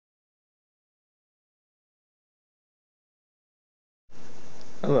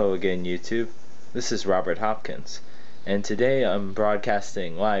Hello again, YouTube. This is Robert Hopkins, and today I'm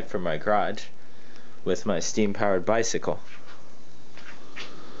broadcasting live from my garage with my steam-powered bicycle.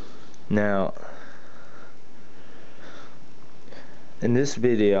 Now, in this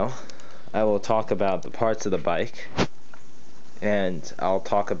video, I will talk about the parts of the bike, and I'll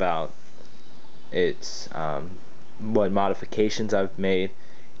talk about its what modifications I've made,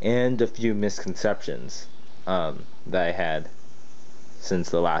 and a few misconceptions that I had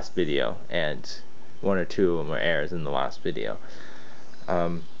since the last video, and one or two of them were errors in the last video.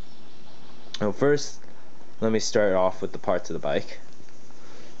 Well, first, let me start off with the parts of the bike.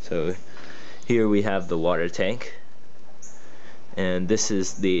 So here we have the water tank, and this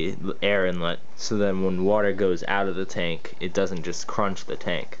is the air inlet, so then when water goes out of the tank, it doesn't just crunch the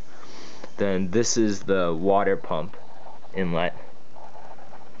tank. Then this is the water pump inlet.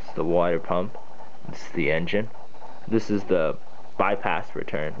 It's the water pump. This is the engine. This is the bypass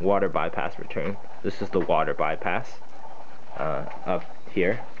return, water bypass return. This is the water bypass. Up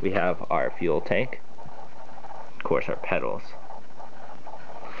here we have our fuel tank, of course our pedals,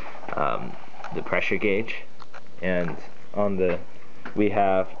 the pressure gauge, and on the we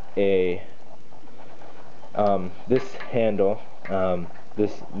have a this handle,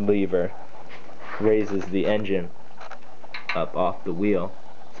 this lever raises the engine up off the wheel,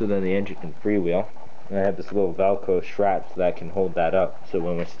 so then the engine can freewheel. And I have this little Velcro strap that can hold that up, so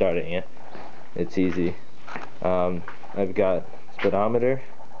when we're starting it, it's easy. I've got speedometer,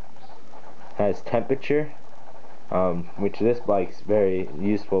 has temperature, which this bike's very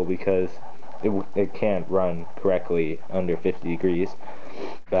useful because it can't run correctly under 50 degrees.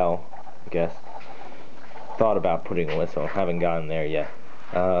 Bell, I guess. Thought about putting a whistle, haven't gotten there yet.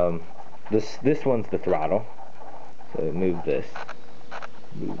 This one's the throttle, so move this,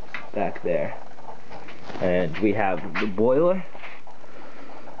 move back there. And we have the boiler.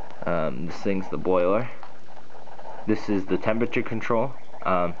 This thing's the boiler. This is the temperature control.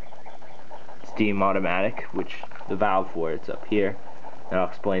 Steam automatic, which the valve for it's up here, and I'll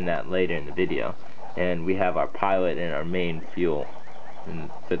explain that later in the video. And we have our pilot and our main fuel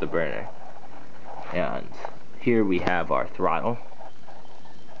for the burner. And here we have our throttle.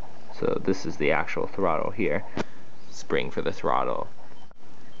 So this is the actual throttle here. Spring for the throttle.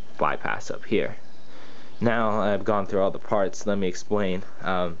 Bypass up here. Now I've gone through all the parts, let me explain.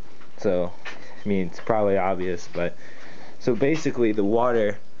 So, I mean, it's probably obvious, but so basically the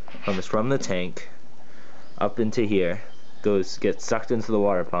water comes from the tank up into here, gets sucked into the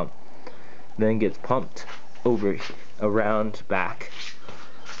water pump, then gets pumped over, around, back,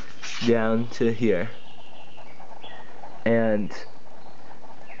 down to here. And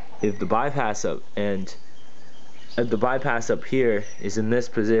if the bypass up here is in this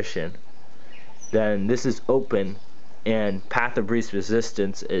position, then this is open, and path of least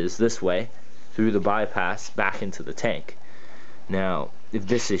resistance is this way through the bypass back into the tank. Now if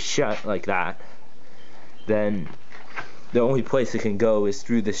this is shut like that, then the only place it can go is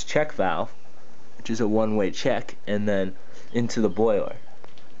through this check valve, which is a one-way check, and then into the boiler.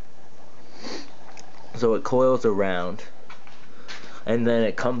 So it coils around, and then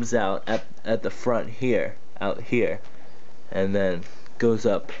it comes out at the front here, out here, and then goes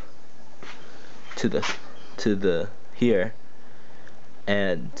up to the here,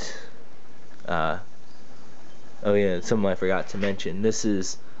 and oh yeah, something I forgot to mention. This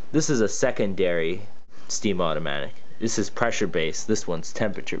is a secondary steam automatic. This is pressure based. This one's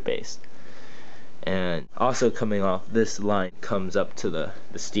temperature based. And also coming off this line comes up to the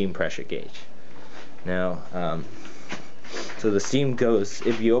steam pressure gauge. Now, so the steam goes.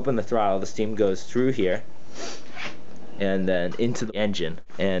 If you open the throttle, the steam goes through here, and then into the engine,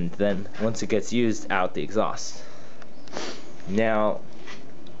 and then once it gets used, out the exhaust. Now,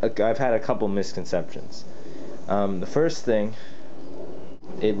 I've had a couple misconceptions. The first thing,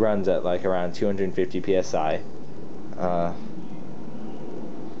 it runs at like around 250 psi.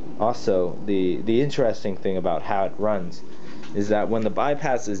 Also, the interesting thing about how it runs is that when the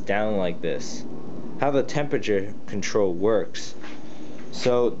bypass is down like this, how the temperature control works.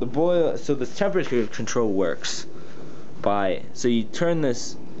 So the temperature control works by, so you turn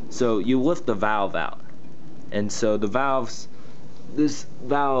this, so you lift the valve out, and so the valves, this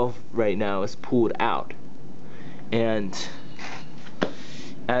valve right now is pulled out, and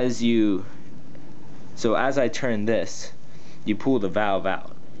as I turn this, you pull the valve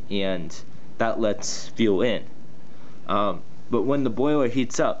out, and that lets fuel in. But when the boiler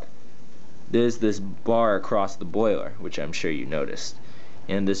heats up, there's this bar across the boiler, which I'm sure you noticed,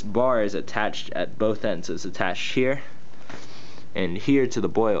 and this bar is attached at both ends. It's attached here and here to the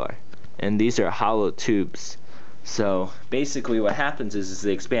boiler, and these are hollow tubes So basically what happens is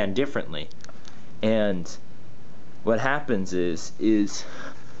they expand differently, and what happens is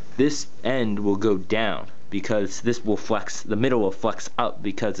this end will go down because this will flex, the middle will flex up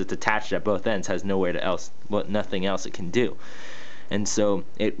because it's attached at both ends, has nowhere to else, nothing else it can do, and so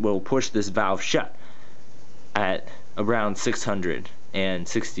it will push this valve shut at around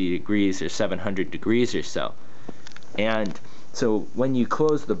 660 degrees or 700 degrees or so. And so when you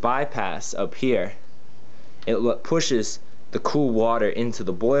close the bypass up here, it pushes the cool water into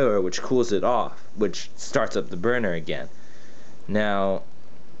the boiler, which cools it off, which starts up the burner again. Now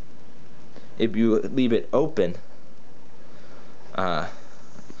if you leave it open,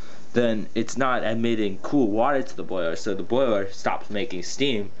 then it's not emitting cool water to the boiler, so the boiler stops making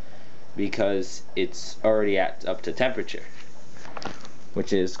steam because it's already up to temperature,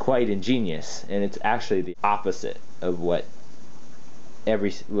 which is quite ingenious, and it's actually the opposite of what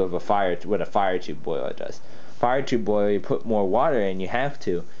a fire tube boiler does. Fire tube boiler, you put more water in, you have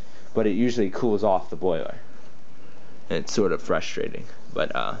to, but it usually cools off the boiler. And it's sort of frustrating,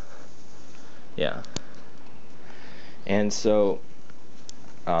 but yeah. And so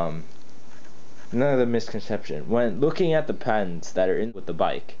another misconception when looking at the patents that are in with the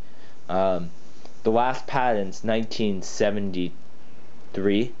bike, the last patent's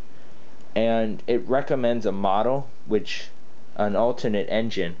 1973, and it recommends a model which an alternate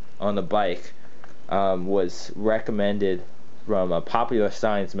engine on the bike was recommended from a Popular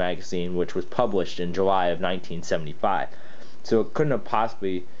Science magazine, which was published in July of 1975. So it couldn't have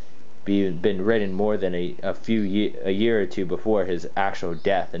possibly been written more than a year or two before his actual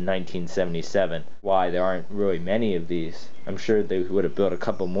death in 1977. Why there aren't really many of these. I'm sure they would have built a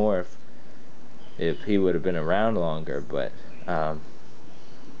couple more if he would have been around longer, but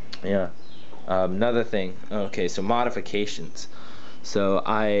yeah. Another thing, okay, so modifications. So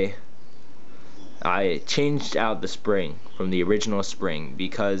I changed out the spring from the original spring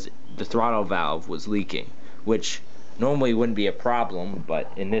because the throttle valve was leaking, which normally wouldn't be a problem, but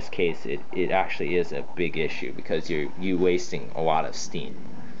in this case it actually is a big issue because you're wasting a lot of steam.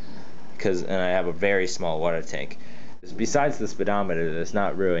 And I have a very small water tank. Besides the speedometer, there's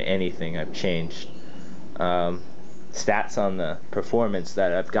not really anything I've changed. Stats on the performance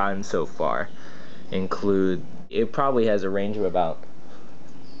that I've gotten so far include, it probably has a range of about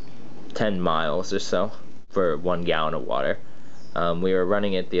 10 miles or so for 1 gallon of water. We were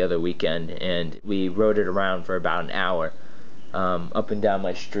running it the other weekend, and we rode it around for about an hour up and down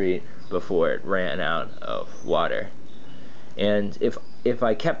my street before it ran out of water. And if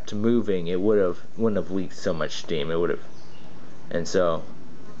I kept moving, it wouldn't have leaked so much steam. It would have. And so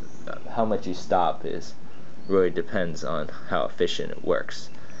how much you stop really depends on how efficient it works.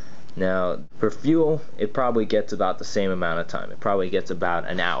 Now for fuel, it probably gets about the same amount of time. It probably gets about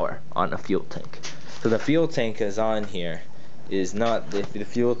an hour on a fuel tank. So the fuel tank is on here is not the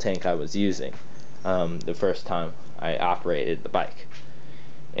fuel tank I was using the first time I operated the bike.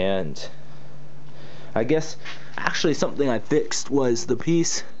 And I guess actually something I fixed was the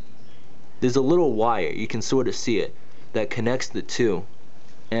piece, there's a little wire, you can sort of see it, that connects the two,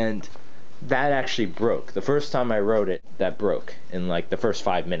 and that actually broke. The first time I rode it, that broke in like the first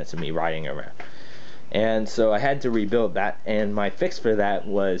 5 minutes of me riding around. And so I had to rebuild that, and my fix for that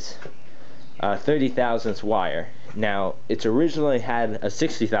was 30 thousandths wire. Now it's originally had a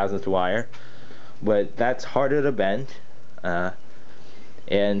 60 thousandths wire, but that's harder to bend,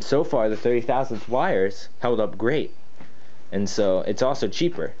 and so far the 30 thousandths wires held up great, and so it's also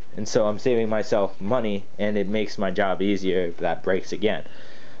cheaper, and so I'm saving myself money, and it makes my job easier if that breaks again.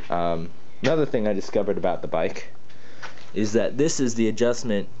 Another thing I discovered about the bike is that this is the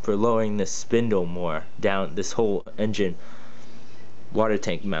adjustment for lowering the spindle more down, this whole engine water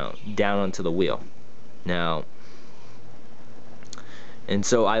tank mount down onto the wheel. Now, and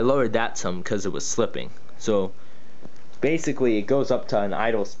so I lowered that some because it was slipping. So basically it goes up to an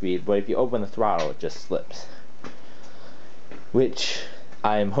idle speed, but if you open the throttle it just slips, which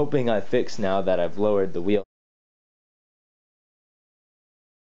I'm hoping I fixed now that I've lowered the wheel.